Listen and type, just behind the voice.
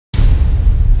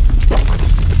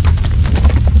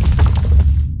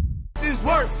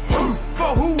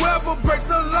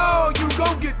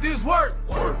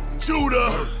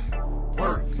Judah.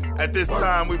 At this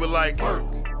time, we were like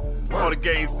all the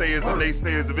gainsayers and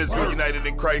naysayers of Israel united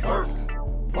in Christ.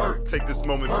 Take this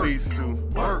moment, please, to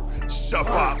shut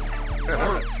up.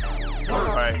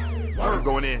 All right, I'm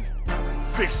going in.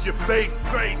 Fix your face.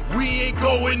 We ain't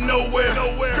going nowhere.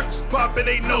 Scriptures popping,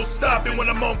 ain't no stopping. When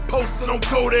I'm on post, so don't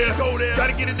go there.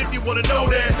 Gotta get it if you wanna know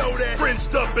that.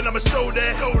 Fringed up and I'ma show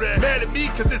that. Mad at me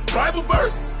cause it's Bible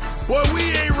verse. Boy, we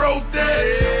ain't wrote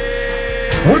that.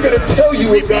 We're going to tell you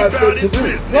what God says to do.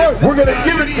 We're going to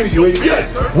give it to you. And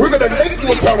yes, we're going to make you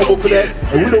accountable for that.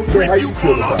 And we don't care how you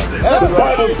feel about it. The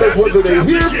Bible says whether they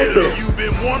hear from them,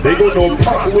 they go to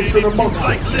apocalypse in amongst them.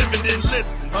 Like living and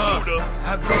listen.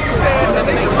 Said that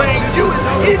they should bring you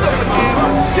into Egypt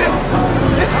again.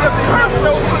 This is a curse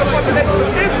that was put upon the nation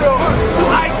of Israel to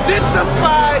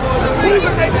identify who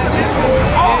the nation of Israel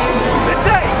are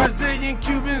today. Brazilian,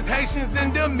 Cubans, Haitians,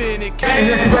 and Dominicans. And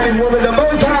this same woman, the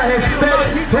Most High has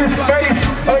set his face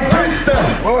against us.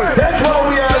 That's why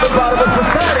we are the bottom of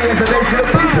society as a nation of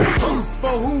people.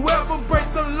 For whoever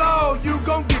breaks the law, you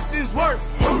gon' get this work.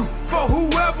 For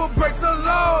whoever breaks the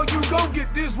law, you gon'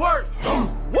 get this work.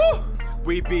 Woo!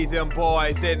 We be them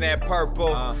boys in that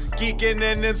purple. Geeking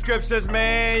in them scriptures,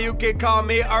 man, you can call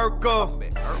me Urkel.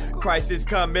 Christ is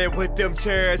coming with them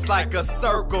chairs like a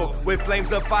circle, with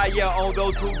flames of fire on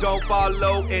those who don't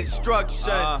follow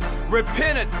instruction.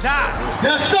 Repent or die.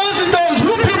 Their sons and daughters,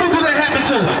 what people do that happen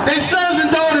to? Their sons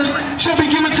and daughters shall be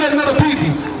given to another people.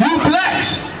 You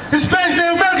blacks, Hispanics,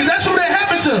 Native Americans, that's what that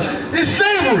happened to. It's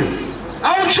slavery.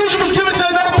 Our children was given to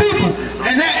another people.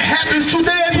 And that happens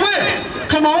today as well.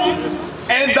 Come on.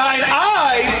 And thine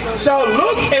eyes shall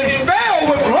look and fail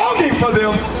with longing for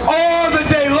them all the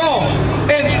day long.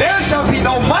 And there shall be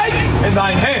no might in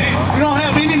thine hand. We don't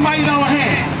have any might in our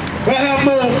hand. We don't have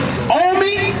no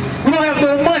army. We don't have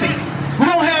no money. We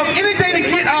don't have anything to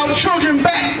get our children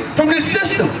back from this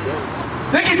system.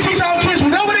 They can teach our kids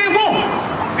whatever they want.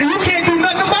 And you can't do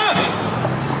nothing about it.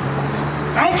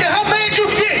 I don't care how mad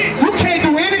you get. You can't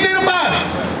do anything about it.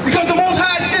 Because the Most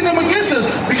High sent them against us.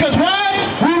 Because why?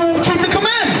 We won't keep the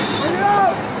commandments.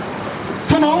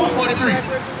 Come on, 43.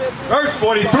 Verse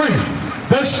 43.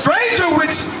 The stranger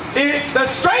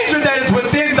that is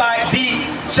within thee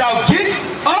shall get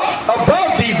up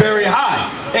above thee very high,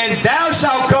 and thou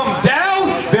shalt come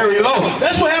down very low.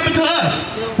 That's what happened to us.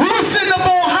 We were sitting up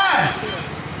on high,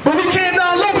 but we came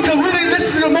down low because we didn't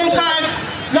listen to the Most High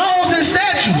laws and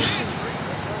statutes.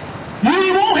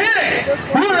 You won't hear that.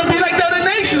 We're going to be like the other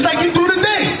nations, like you do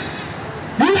today.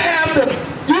 You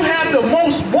have the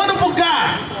most wonderful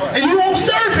God, and you won't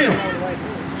serve him.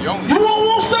 You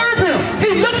won't serve him.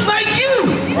 He looks like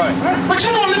you, but you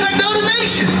won't look like the other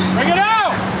nations. Bring it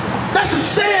out. That's a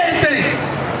sad thing.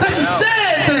 That's a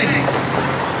sad thing.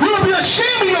 You'll be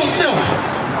ashamed of yourself.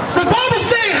 The Bible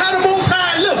say how the Most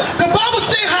High look. The Bible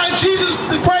say how Jesus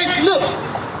the Christ look.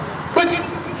 But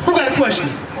who got a question?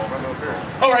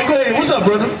 All right, go ahead. What's up,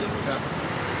 brother?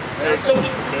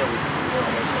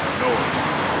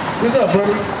 What's up,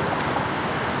 brother?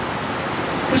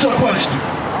 What's your question?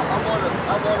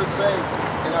 I want to say,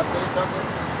 can I say something?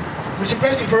 What's your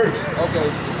question first? Okay,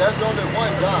 there's only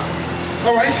one God.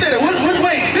 All right, say that. Wait,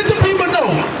 let the people know.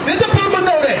 Let the people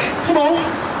know that. Come on.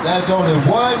 There's only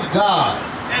one God.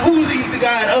 And who's he the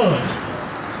God of?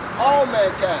 All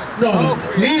mankind. No,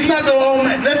 he's not the all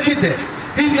man. Let's get that.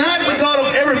 He's not the God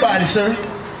of everybody, sir.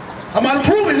 I'm about to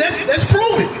prove it. Let's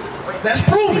prove it. Let's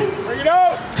prove it. Bring it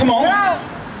out. Come on.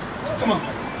 Come on.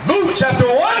 Luke chapter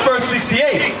 1 verse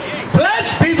 68.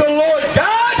 Blessed be the Lord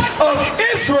God of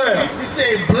Israel. He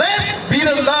said, blessed be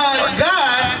the Lord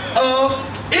God of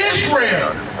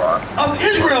Israel. Of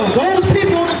Israel. Those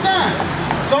people on the sign.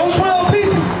 Those 12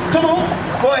 people. Come on.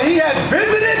 For he has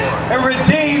visited and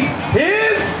redeemed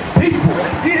his people.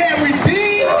 He had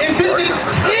redeemed and visited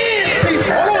his people.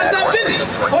 Hold on, it's not finished.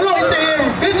 Hold on, he said he had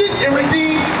visited and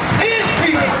redeemed his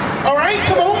people. All right,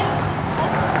 come on.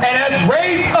 And hath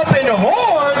raised up an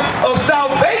horn of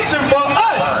salvation for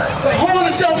us. The horn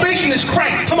of salvation is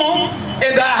Christ. Come on.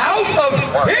 In the house of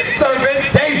his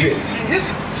servant David. His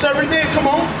servant David, come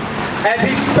on. As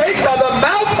he spake by the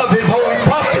mouth of his holy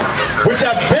prophets, which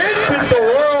have been since the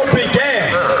world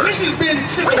began. This has been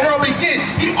since the world began.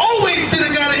 He always been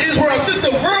a God of Israel since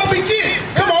the world began.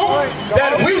 Come on.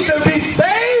 That we should be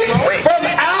saved from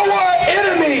our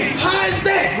enemies. How is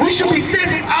that? We should be saved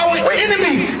from our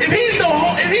enemies. If he's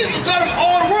the God of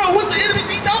all the world, what the enemies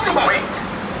he talking about?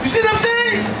 You see what I'm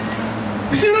saying?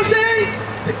 You see what I'm saying?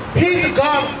 He's the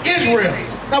God of Israel.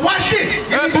 Now watch this.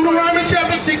 Give me Deuteronomy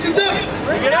chapter 6 and 7.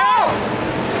 Bring it out.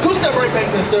 So go step right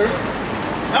back there, sir.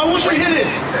 I want you to hear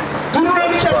this.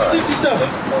 Deuteronomy chapter 67.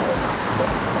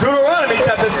 Deuteronomy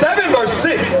chapter 7 verse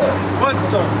 6. What,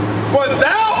 sir? For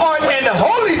thou art an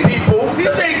holy people. He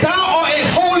said, thou art a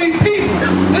holy people.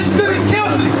 Listen to this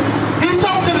carefully. He's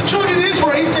talking to the children of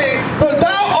Israel. He said, for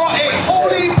thou art a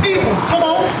holy people. Come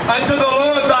on. Unto the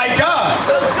Lord thy God.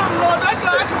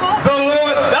 The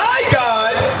Lord thy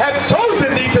God hath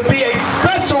chosen thee to be a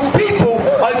special people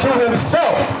unto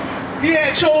himself. He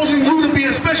had chosen you to be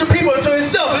a special people unto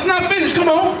himself. It's not finished. Come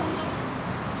on.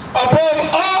 Above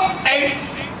all,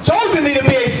 chosen thee to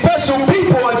be a special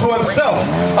people unto himself.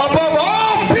 Above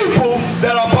all people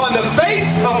that are upon the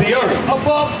face of the earth.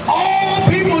 Above all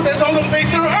people that's on the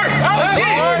face of the earth.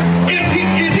 If he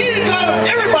is God of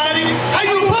everybody, how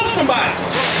you above somebody?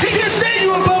 He just said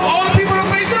you above all the people on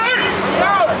the face of the earth.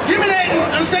 Give me that in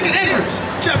 2nd Ezra,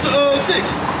 chapter 6.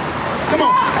 Come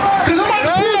on. Because I'm about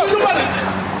to prove somebody to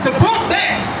debunk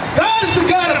that. God is the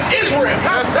God of Israel.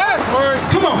 That's right.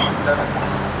 Come on.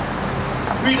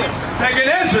 Read it. 2nd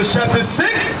Ezra chapter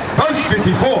 6 verse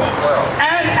 54.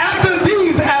 And after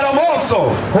these Adam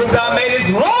also, whom thou madest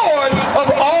Lord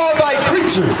of all thy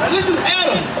creatures. Now this is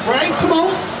Adam, right? Come on.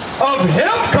 Of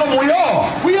him come we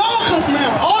all. We all come from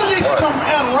Adam. All of this come from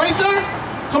Adam, right, sir?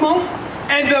 Come on.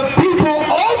 And the people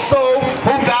also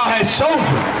whom thou hast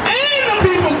chosen. And the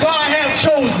people God hath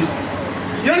chosen.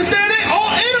 You understand that? All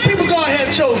and the people God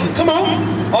hath chosen. Come on.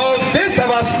 All this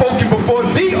have I spoken before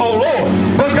thee, O Lord,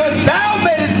 because thou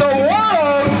madest the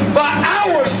world for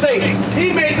our sakes.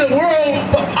 He made the world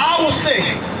for our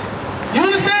sakes. You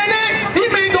understand that? He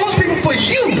made those people for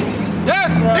you.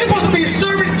 That's right. They're supposed to be a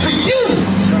servant to you.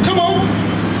 Come on.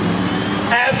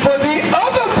 As for the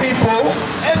other people,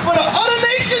 As for the other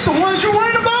nations, the ones you're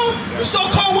worried about, the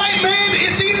so-called white man, the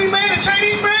East Indian man, the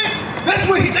Chinese man, let's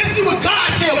see what God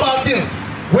said about them.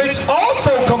 which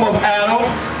also come of Adam,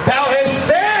 thou hast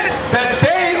said that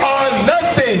they are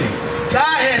nothing.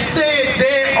 God has said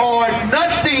they are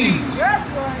nothing.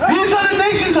 These other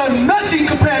nations are nothing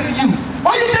compared to you.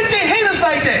 Why you think they hate us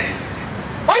like that?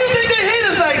 Why you think they hate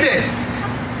us like that?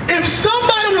 If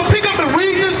somebody will pick up and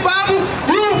read this Bible,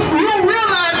 you'll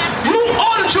realize you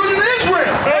are the children of Israel.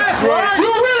 That's right.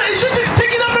 You realize you just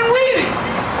pick it up and read it.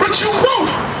 But you won't.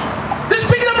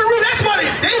 Just pick it up and read it. That's why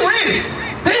they read it.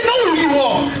 They know who you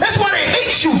are. That's why they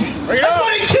hate you. That's why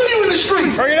they kill you in the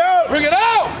street. Bring it out. Bring it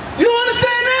out. You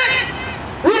understand that?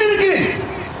 Read it again.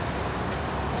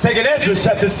 2nd Ezra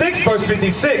chapter 6 verse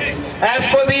 56. As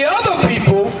for the other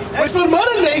people, As for the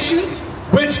other nations,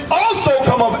 which also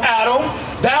come of Adam,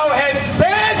 thou hast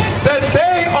said that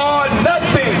they are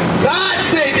nothing. God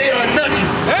said they are nothing.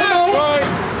 Come on.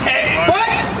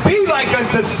 But be like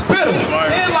unto spittle.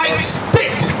 They're like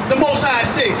spit, the Most High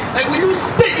said. Like when you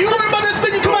spit, you worry about that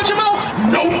spit you come out your mouth?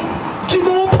 Nope. Keep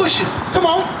on pushing. Come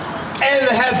on. And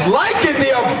has likened the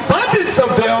abundance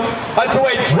of them unto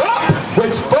a drop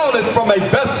which falleth from a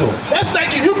vessel. That's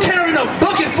like if you carrying a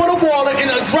bucket full of water and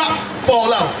a drop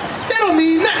fall out. That don't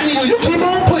mean nothing to you. You keep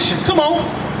on pushing. Come on.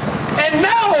 And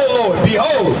now, O Lord,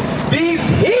 behold, these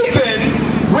heathen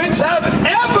which have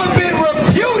ever been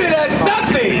reputed as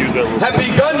nothing have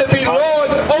begun to be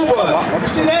lords over us. You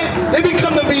see that? They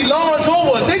become to be laws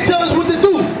over us. They tell us what to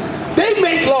do. They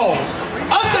make laws.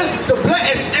 Us as the black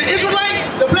as Israelites,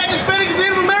 the black Hispanic, the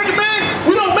Native American man,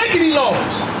 we don't make any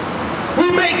laws.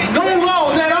 We make no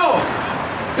laws at all.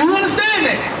 You understand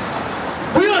that?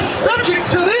 We are subject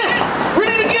to them.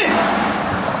 Read it again.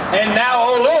 And now,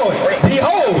 O Lord,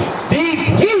 behold, these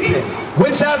heathen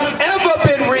which have ever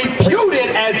been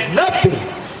reputed as nothing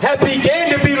have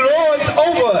begun to be lords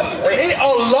over us. They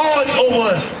are lords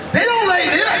over us. They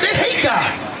hate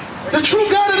God. The true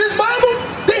God of this Bible,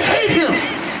 they hate him.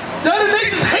 The other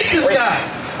nations hate this guy.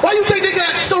 Why you think they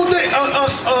got a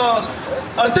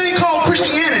thing called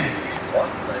Christianity?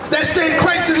 That same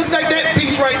Christ that look like that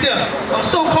beast right there, a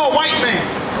so-called white man.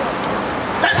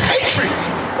 That's hatred.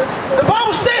 The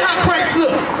Bible say how Christ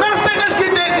look. Matter of fact, let's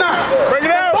get that now. Bring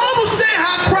it out. The Bible say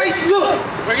how Christ look.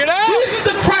 Bring it out. Jesus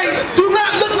the Christ do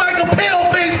not look like a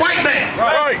pale-faced white man.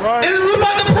 Right. And we're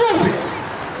about to prove it.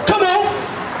 Come on.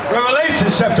 Revelation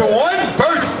chapter 1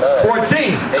 verse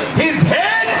 14. His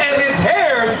head and his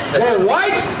hairs were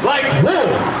white like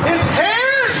wool. His hairs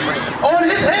on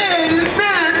his head, his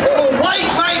beard, were white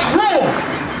like wool.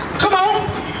 Come on.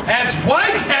 As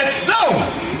white as snow.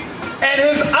 And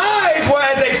his eyes were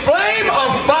as a flame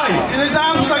of fire. And his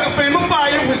arms was like a flame of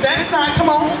fire. That's not. Come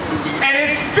on. And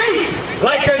his feet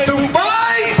like unto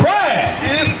fine brass.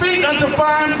 And his feet unto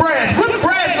fine brass. What does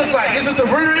brass look like? Is it the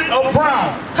red or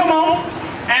brown? Come on.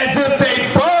 As if they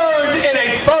burned in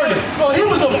a furnace. So he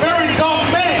was a very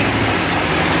dark man.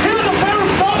 He was a very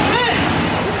dark man.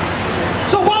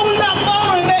 So why we not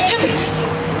following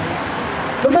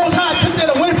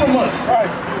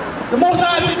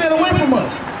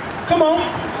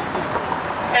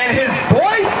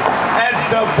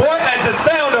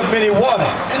many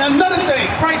waters. And another thing,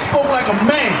 Christ spoke like a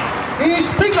man. He didn't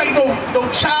speak like no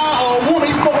child or a woman.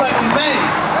 He spoke like a man.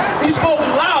 He spoke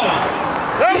loud.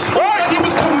 He spoke like he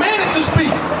was commanded to speak,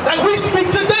 like we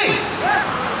speak today.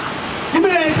 Give me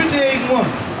that in 58:1.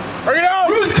 Bring it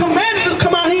out. He was commanded to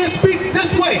come out here and speak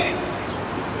this way.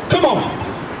 Come on.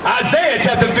 Isaiah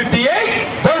chapter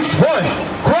 58, verse 1.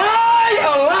 Cry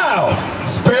aloud,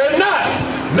 spare not,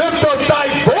 lift up thy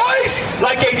voice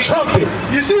like a trumpet.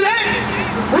 You see that?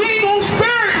 We ain't gonna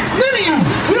spare none of you.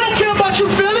 We don't care about your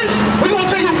feelings. We're gonna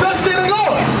tell you, thus said the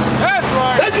Lord. That's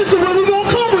right. That's just the way we're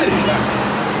gonna come with it.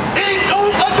 Ain't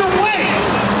no other way.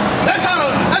 That's how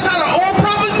the old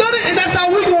prophets done it, and that's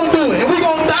how we gonna do it. And we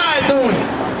gonna die doing it.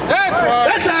 That's right.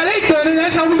 That's how they done it, and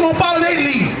that's how we gonna follow their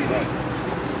lead.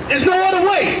 There's no other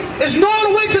way. There's no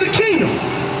other way to the kingdom.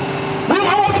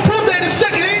 I want to prove that in a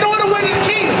second. There ain't no other way to the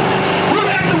kingdom. We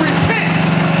have to repent.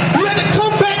 We have to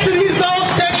come back to these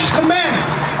laws, statutes,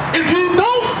 commandments. If you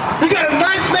don't, we got a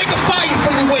nice lake of fire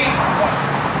for you waiting.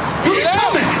 He's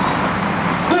coming.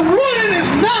 The warning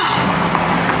is now.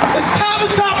 It's time to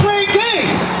stop playing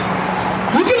games.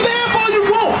 You can laugh all you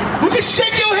want. You can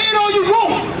shake your head all you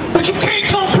want. But you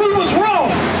can't come prove what's wrong.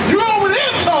 You're over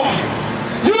there talking.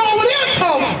 You're over there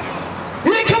talking.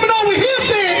 You ain't coming over here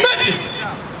saying nothing.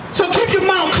 So keep your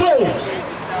mouth closed.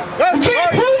 You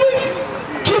can't prove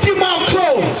it? Keep your mouth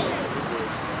closed.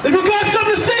 If you got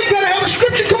something to say, you gotta have a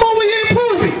scripture. Come over here and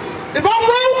prove it. If I'm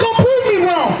wrong, come prove me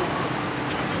wrong.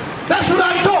 That's what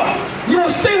I thought. You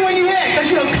don't stay where you at because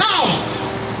you're a coward.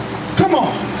 Come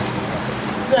on.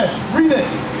 Yeah, read it.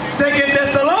 2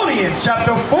 Thessalonians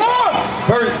chapter 1,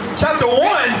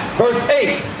 verse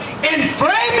 8. In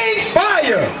flaming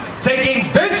fire, taking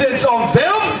vengeance on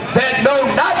them that know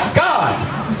not God.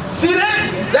 See that?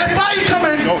 That fire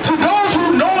coming to those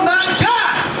who know not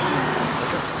God.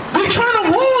 We're trying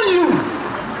to warn you.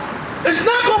 It's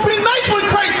not going to be nice when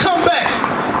Christ come back.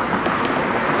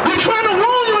 We're trying to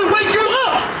warn you and wake you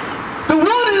up. The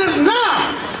warning is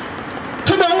now.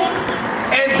 Come on.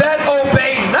 And that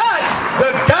obey not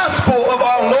the gospel of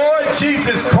our Lord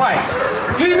Jesus Christ.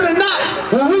 Believe it or not,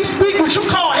 when we speak what you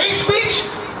call hate speech,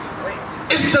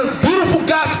 it's the beautiful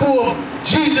gospel of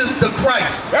Jesus the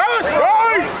Christ. That's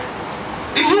right.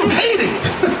 And you hate it.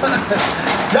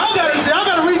 y'all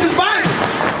gotta read this Bible.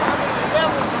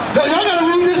 Y'all gotta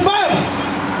read this Bible.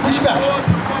 What you got?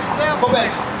 Go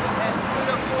back.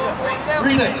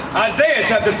 Read it. Isaiah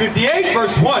chapter 58,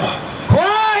 verse 1.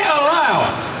 Cry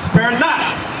aloud, spare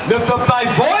not, lift up thy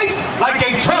voice like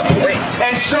a trumpet,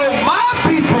 and show my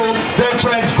people their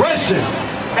transgressions,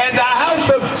 and the house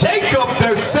of Jacob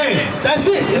their sins. That's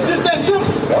it. It's just that simple.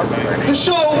 To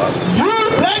show you,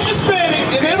 blacks,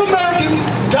 Hispanics, and Native American,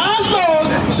 God's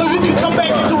laws, so you can come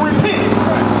back to repent.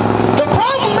 The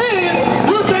problem is,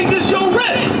 you think this is your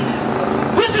rest.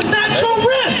 This is not your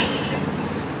rest.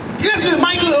 Yes, it's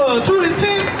Micah 2 and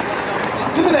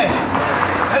 10. Give me that.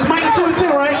 That's Micah 2 and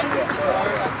 10, right?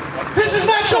 This is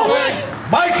not your rest.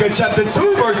 Micah chapter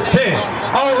 2, verse 10.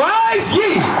 Arise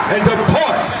ye and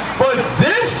depart, for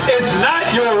this is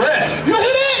not your rest. You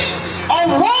hear that?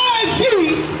 Arise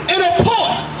ye and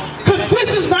depart, because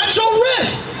this is not your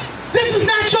rest. This is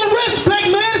not your rest, black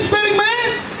man, Hispanic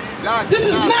man. This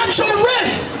is not your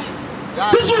rest.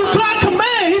 This was God's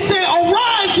command. He said,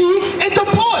 arise ye and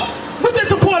depart. What that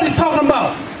depart is talking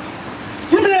about?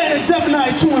 Give me that in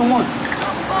Zephaniah 2 and 1.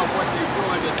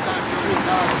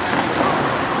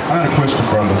 I got a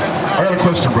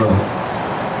question, brother.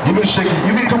 You've been shaking.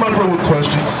 You've been coming up here with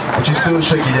questions, but you're still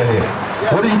shaking your head.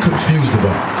 What are you confused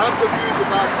about? I'm confused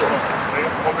about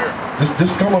this.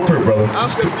 Just come up here, brother.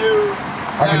 I'm confused.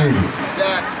 I can hear you.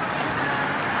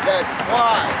 That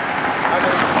why? I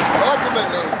mean,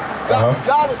 ultimately,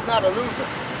 God is not a loser.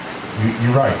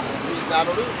 You're right. He's not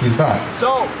a loser. He's not.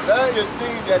 So there is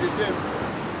things that is in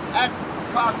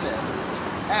process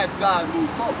as God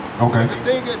moves forward. Okay. The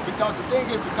thing is because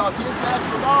his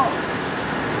natural law.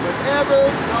 Whenever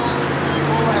those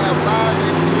people have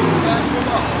violated his natural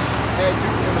law, as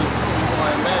you can assume or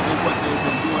imagine what they've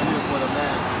been doing here for the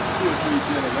last 2 or 3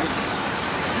 generations,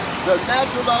 the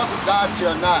natural laws of God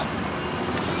shall not.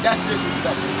 That's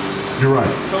disrespectful. You're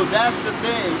right. So that's the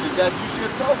thing is that you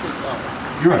should focus on.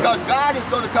 You're right. Because God is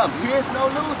going to come. He is no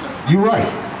loser. You're right.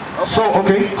 Okay. So,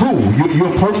 okay, cool.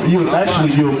 You're perfect. You're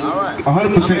 100%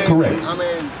 correct.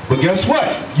 But guess what?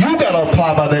 You got to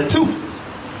apply by that too.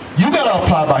 You got to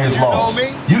apply by his laws.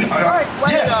 You know me?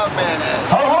 Yes.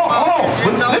 Hold on.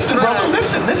 But listen, brother.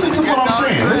 Listen to what I'm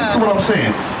saying. Listen to what I'm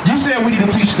saying. You said we need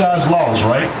to teach God's laws,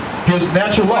 right? His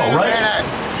natural law, right?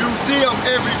 You see them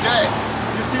every day.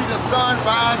 You see the sun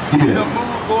rise, you see the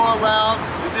moon go around,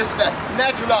 and this and that.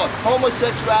 Natural law,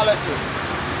 homosexuality.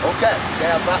 Okay,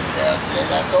 they're saying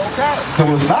that's okay.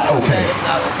 No, it's not okay. It's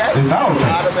not okay. It's not okay.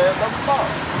 Sodom and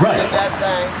Gomorrah. Right. Look at that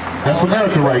thing. That's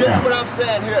America right This now. is what I'm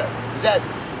saying here, is that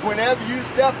whenever you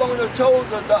step on the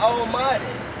toes of the Almighty,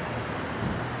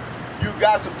 you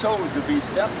got some toes to be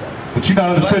stepped on. But you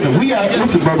gotta understand that we out,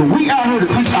 listen brother, we out here to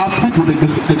teach our people the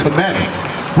commandments.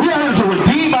 We out here to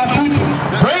redeem our people.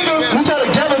 Bring them, we try to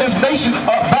gather this nation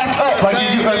back up like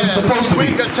it's supposed to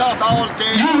be. We can talk all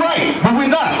day. You're right, but we're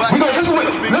not. We gonna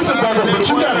listen brother, but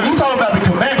you talking about the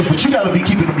commandments, but you gotta be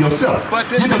keeping them yourself.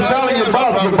 You're defiling your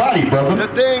body, brother. The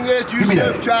thing is, you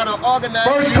should try to organize.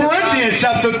 1 Corinthians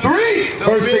chapter 3,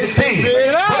 verse 16.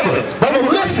 Brother,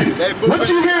 listen. What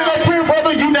you hearing up here,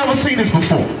 brother, you never seen this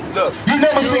before. Look, you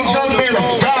never seen young men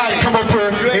of God come up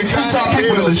here and teach our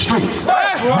people in the streets.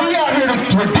 We out here to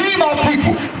redeem our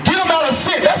people, get them out of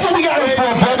sin. That's what we out here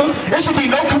for, brother. There should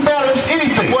be no combative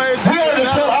anything. We out here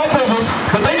to tell our brothers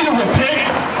that they need to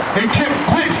repent and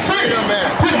quit sin,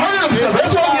 quit hurting themselves.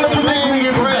 That's why we get up and make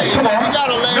me in today. Come on.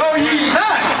 No, ye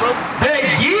not. That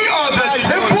ye are the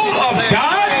temple of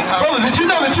God. Brother, did you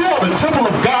know that you are the temple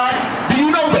of God? Do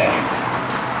you know that?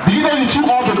 Do you know that you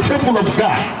are the temple of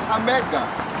God? I met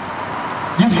God.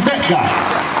 You've met God?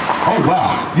 Oh,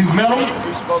 wow. You've met him?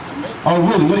 He spoke to me. Oh,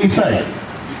 really? What did he say?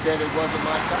 He said it wasn't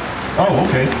my time. Oh,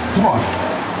 okay. Come on.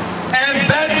 And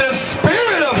that the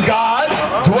Spirit of God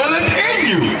dwelleth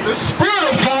in you. The Spirit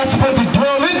of God is supposed to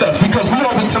dwell in us because we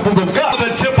are the temple of God.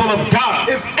 The temple of God.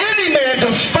 If any man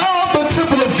defile the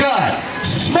temple of God,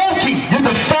 smoking, you're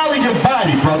defiling your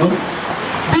body, brother.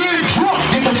 Being drunk,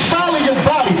 you're defiling your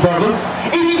body, brother.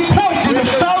 Eating pork, you're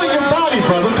defiling your body,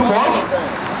 brother. Come on.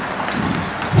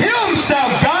 Him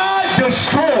shall God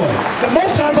destroy. The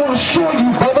Most High gonna destroy you,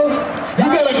 brother.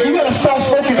 You gotta start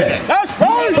smoking that. That's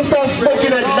right. You gotta start smoking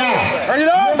that now. Bring it You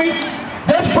know on. what I mean?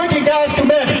 That's breaking God's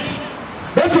commandments.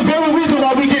 That's the very reason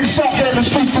why we get shot down the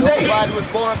streets today. Nobody was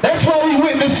born perfect. That's why we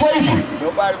witness slavery.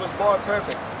 Nobody was born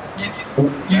perfect.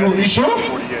 You sure?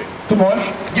 Come on.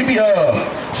 Give me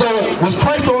so was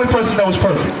Christ the only person that was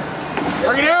perfect?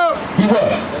 Bring it out. He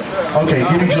was. Yes, sir. Okay,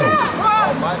 give me Job.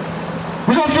 Almighty.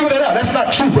 We're gonna figure that out. That's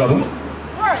not true, brother.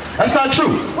 That's not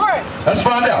true. Let's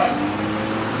find out.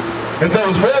 If there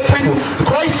was more people,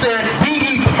 Christ said, be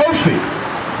ye perfect.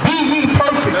 Be ye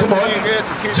perfect. Come on.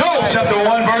 Job chapter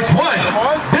 1, verse 1.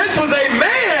 This was a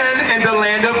man in the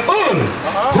land of Uz,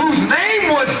 whose name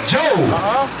was Job.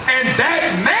 And that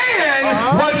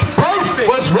man was perfect.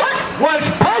 Was what? Was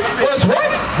perfect. Was what?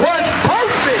 Was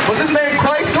perfect. Was his name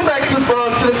Christ? Go back to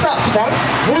the top. Come on.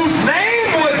 Whose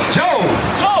name was Job.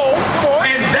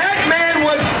 And that man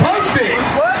was perfect.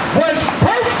 Was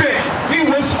perfect. He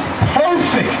was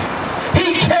perfect.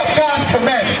 He kept God's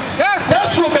commandments.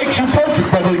 That's what makes you perfect,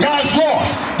 brother. God's laws.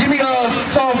 Give me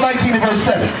Psalm 19 and verse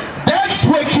 7. That's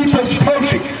what keeps us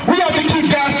perfect. We have to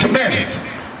keep God's commandments.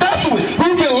 That's what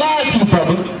we've been lied to,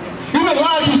 brother. You've been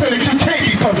lied to saying that you can't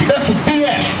be perfect. That's a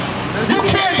BS. You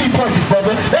can't be perfect,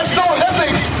 brother. That's an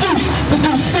excuse to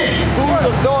do sin.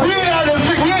 We ain't out there to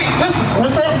figure. Listen,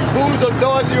 what's up? Whose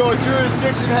authority or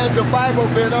jurisdiction has the Bible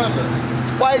been under?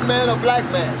 White man or black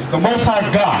man? The Most High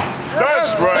God.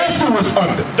 That's right. That's who it's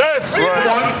under. That's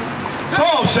right.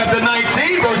 Psalm chapter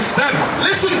 19, verse 7.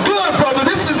 Listen good, brother.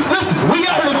 Listen. We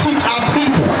are here to teach our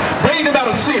people, bring them out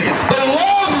of sin. The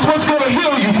laws is what's going to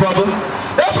heal you, brother.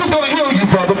 That's what's going to heal you,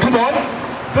 brother. Come on.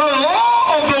 The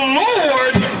law of the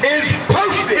Lord is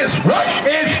perfect. It's what?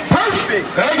 Is perfect.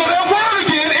 There you go that word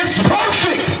again. It's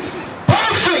perfect.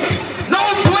 Perfect. No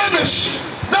blemish.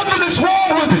 Nothing is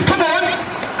wrong with it. Come on.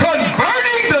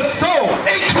 Converting the soul.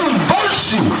 It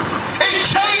converts you. It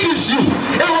changes you.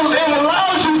 It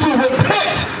allows you to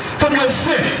repent from your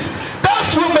sins.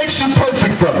 That's what makes you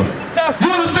perfect, brother. You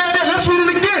understand that? Let's read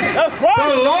it again. That's right.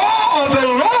 The law of the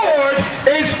Lord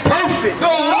is perfect. The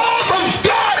laws of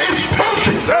God is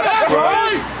perfect. That's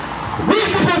right. We're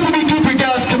supposed to be keeping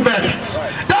God's commandments.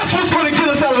 That's what's going to get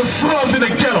us out of the slums and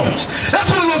the ghettos.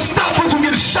 That's what's going to stop us from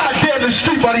getting shot dead in the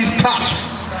street by these cops.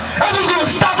 That's what's going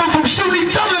to stop us from shooting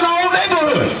each other in our own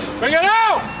neighborhoods. Bring it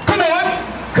out. Come on.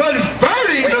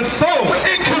 Converting the soul.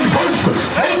 It converts us.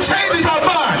 It changes our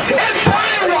mind. It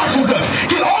brainwashes us.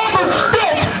 Get all the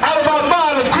filth out of our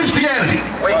mind of Christianity.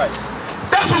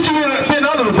 That's what you've been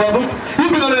under, brother.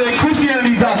 You've been under that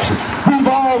Christianity doctrine. We've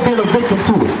all been a victim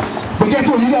to it. But guess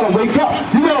what? You gotta wake up.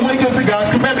 You gotta wake up to God's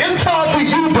commandment. It's time for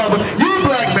you, brother. You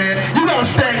black man. You gotta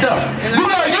stand up. You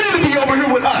need to be over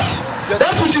here with us.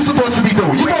 That's what you're supposed to be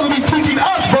doing. You're supposed to be teaching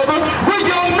us, brother. We're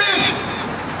young men.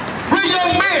 We're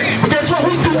young men. But guess what?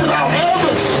 We're teaching our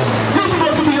elders. You're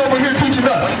supposed to be over here teaching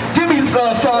us. Give me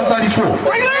Psalm 94.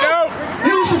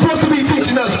 You're supposed to be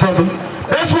teaching us, brother.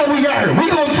 That's what we got here.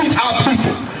 We're going to teach our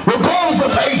people, regardless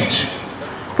of age.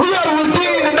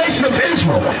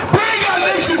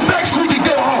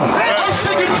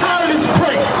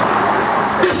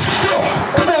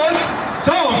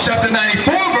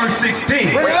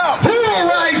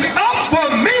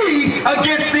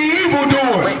 against the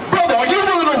evildoers. Brother, are you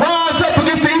willing to rise up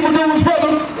against the evildoers,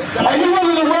 brother? Are you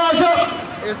willing to rise up?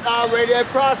 It's already a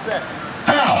process.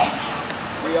 How?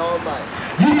 We all might.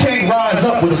 You can't rise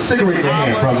up with a cigarette in your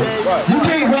hand, brother. You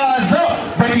can't rise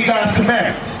up breaking God's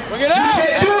commandments. You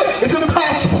can't do it. It's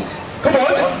impossible. Come on.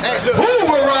 Who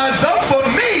will rise up for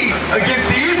me against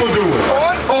the evildoers?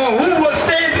 Or who will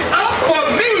stand up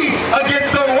for me against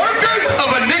the workers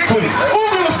of iniquity? Who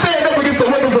will stand up against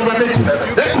the workers of iniquity?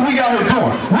 That's what we out here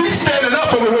doing. We standing up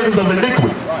for the workers of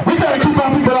iniquity. We try to keep our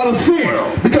people out of sin.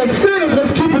 Because sin is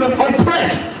what's keeping us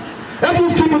oppressed. That's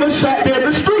what's keeping us shot there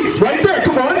in the streets. Right there.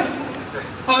 Come on.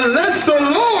 Unless the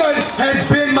Lord has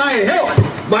been my help,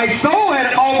 my soul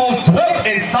had almost dwelt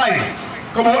in silence.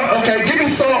 Come on, okay, give me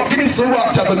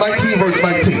Sirach chapter 19, verse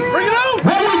 19. Bring it out!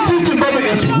 What we're teaching, brother,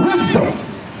 is wisdom.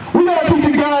 We're not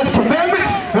teaching God's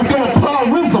commandments, it's going to apply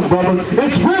wisdom, brother.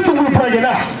 It's wisdom we're bringing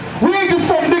out. We ain't just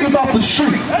some niggas off the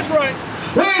street. That's right.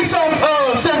 We ain't some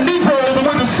Negro that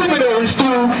went to seminary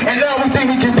school and now we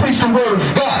think we can preach the word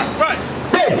of God. Right.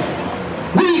 No.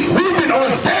 We've been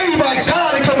ordained by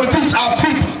God to come and teach our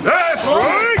people. That's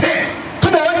right. Yeah.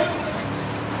 Come on.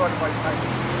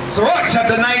 Sirach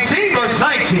chapter 19, verse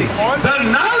 19. The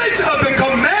knowledge of the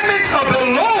commandments of the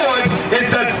Lord is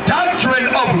the doctrine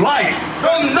of life.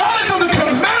 The knowledge of the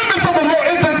commandments of the Lord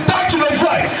is the doctrine of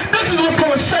life. This is what's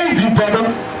going to save you, brother.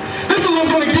 This is what's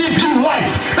going to give you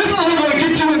life. This is what's going to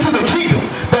get you into the kingdom.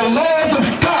 The laws of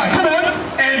God. Come on.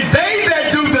 And they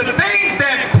that do the things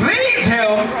that please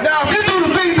him. Now, if you do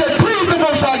the things that please the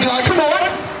Most High God, come on.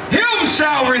 Him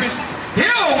shall receive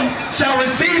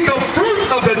the fruit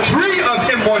of the tree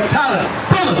of immortality.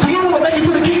 Brother, do you want to make it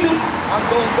to the kingdom? I'm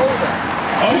going to go there.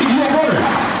 Oh, you don't want it.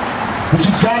 But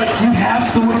you have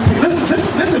to repent.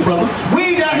 Listen, brother.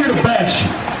 We ain't out here to bash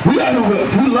you. We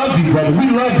love you, brother. We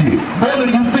love you more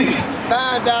than you think.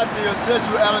 Find out the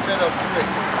essential element of three.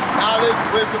 Knowledge,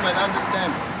 wisdom, and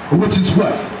understanding. Which is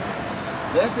what?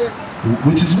 That's it.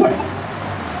 Which is what?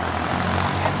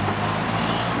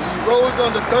 He rose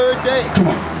on the third day. Come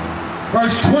on.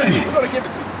 Verse 20. We're going to give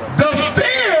it to you, brother. The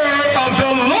fear of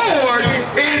the Lord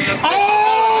is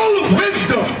all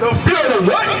wisdom. The fear of the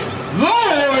what?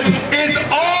 Lord is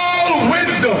all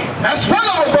wisdom. That's one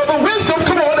of them, brother. Wisdom,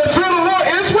 come on. The fear of the Lord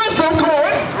is wisdom, come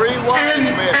on. Three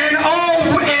wise men. And all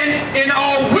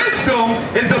wisdom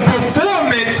is the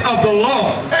performance of the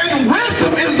law. And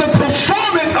wisdom is the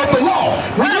performance of the law.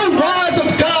 When you rise of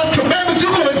God's commandments,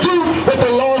 you're going to do what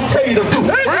the laws tell you to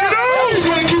do. That's what's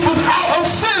going to keep us out of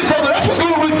sin, brother. That's what's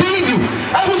going to redeem you.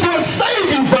 That's what's going to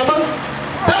save you, brother.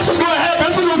 That's what's going to happen.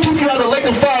 That's what's going to keep you out of the lake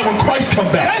of fire when Christ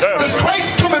comes back. Because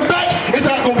Christ coming back is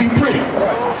not going to be pretty.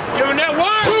 Giving that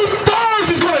word.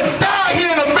 2/3 is going to die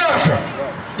here in America.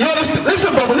 You understand?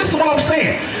 Listen, brother. Listen to what I'm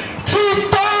saying.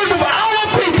 2/3 of our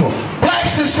people,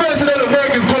 blacks, Hispanics, and Native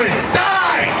Americans, going to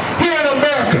die here in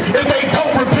America if they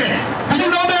don't repent. Do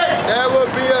you know that? There will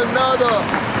be another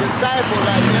disciple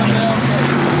like MLK.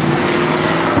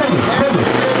 Brother,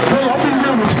 I'll be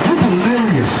real with you. You're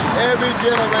delirious. Every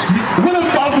generation. What did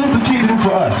Martin Luther King do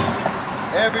for us?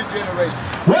 Every generation.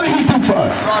 What did he do for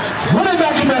us? Brought a change. What did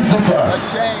Malcolm X do for A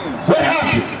us? change. What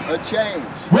happened? A change.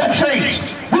 What changed?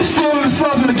 We're still in the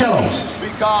slums and the ghettos.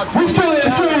 Because We're still in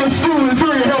inferior school,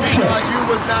 inferior health care. Because you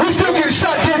was not. We're still getting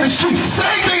shot dead in the streets.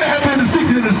 Same thing that happened in the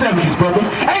 60s and the 70s, brother.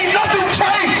 Ain't nothing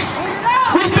changed.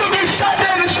 We still get shot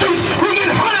dead in the streets. We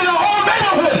get hunted in our own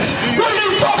neighborhoods. What are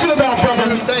you talking about,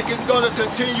 brother? You think it's going to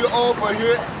continue over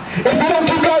here? If we don't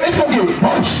keep God, it's going to get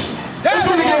worse. It's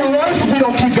going to get worse if we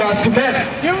don't keep God's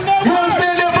commandments. You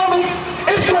understand that, brother?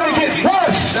 It's going to get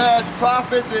worse. There's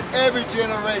prophets in every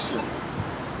generation.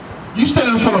 You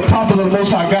standing in front of the prophet of the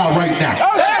Most High God right now.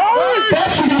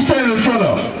 That's who you standing in front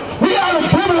of. We ought to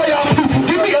liberate our people.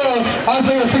 Give me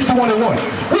Isaiah 61:1.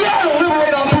 We ought to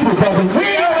liberate our people, brother. We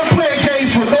ain't ever playing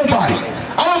games with nobody.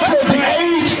 I don't care the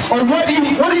age or what do you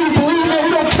believe in.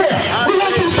 We don't care. We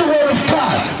want to teach the word of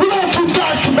God. We want to keep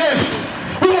God's commandments.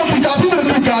 We want to teach our people to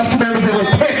keep God's commandments and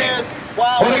repent.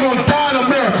 Or they're going to die in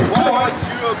America. Come on.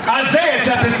 Isaiah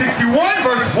chapter 61,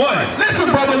 verse 1. Listen,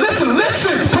 brother. Listen.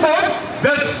 Come on.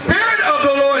 The Spirit of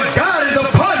the Lord God is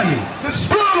upon me. The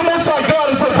Spirit of the Most High God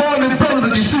is upon the brother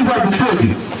that you see right before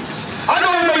you. I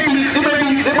know it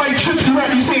might trip you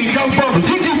out. You see young brothers.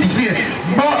 You used to see it.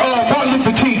 Martin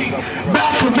Luther King,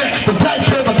 Malcolm X, the Black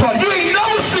Panther Party. You ain't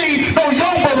never seen no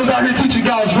young brothers out here teaching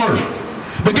God's word.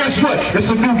 But guess what? It's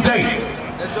a new day.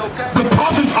 It's okay. The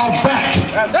prophets are back.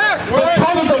 The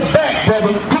prophets are back,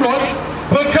 brother. Come on.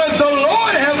 Because the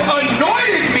Lord have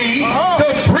anointed me to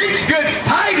preach good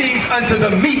tidings unto the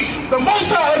meek. The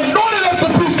Most High anointed us to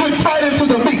preach good tidings to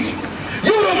the meek.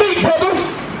 You the meek, brother.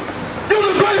 You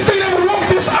the greatest thing that ever walked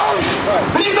this earth.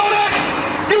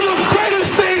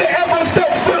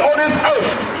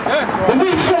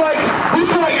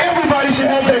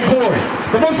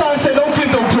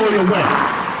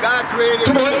 ready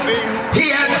Come to on. be. He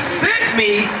had sent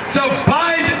me to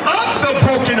bind up the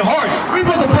brokenhearted. We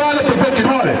supposed to bind up the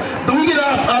brokenhearted. But we get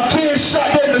our kids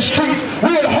shot dead in the street.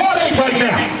 We're in heartache right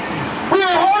now. We're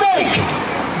in heartache.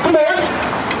 Come on.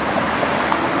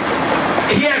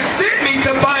 He had sent me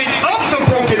to bind up the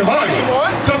brokenhearted.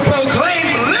 To proclaim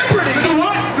liberty. To do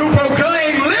what? To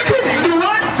proclaim liberty. To do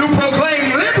what? To proclaim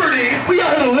liberty. We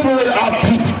are here to liberate our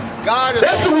people.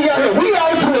 That's what we are here. We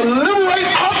are to liberate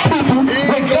our people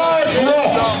with God's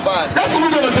laws. That's what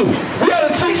we're going to do. We got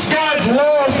to teach God's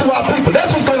laws to our people.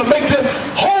 That's what's going to make them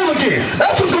whole again.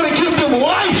 That's what's going to give them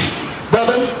life,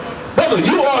 brother. Brother,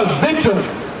 you are a victim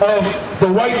of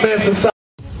the white man's society.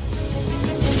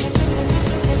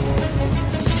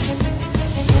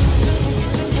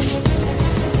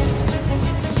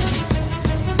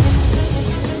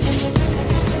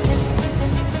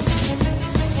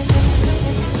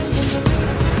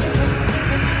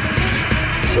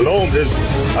 Shalom, Israel.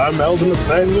 I'm Elder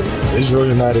Nathaniel of Israel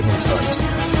United in Christ.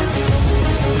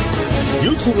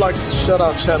 YouTube likes to shut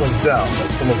our channels down,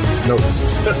 as some of you have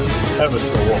noticed, ever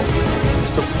so often.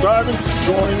 Subscribing to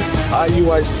join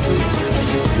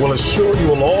IUIC will assure you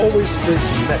will always stay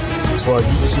connected to our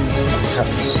YouTube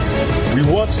accounts.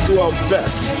 We want to do our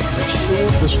best to make sure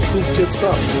this truth gets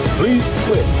out. Please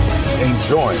click and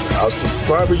join our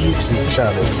subscriber YouTube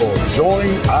channel called Join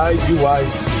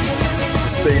IUIC to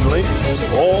stay linked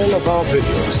to all of our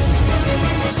videos.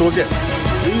 So again,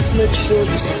 please make sure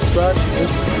you subscribe to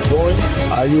this Join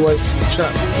IUIC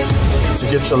channel to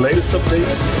get your latest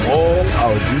updates from all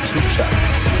our YouTube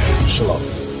channels.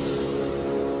 Shalom.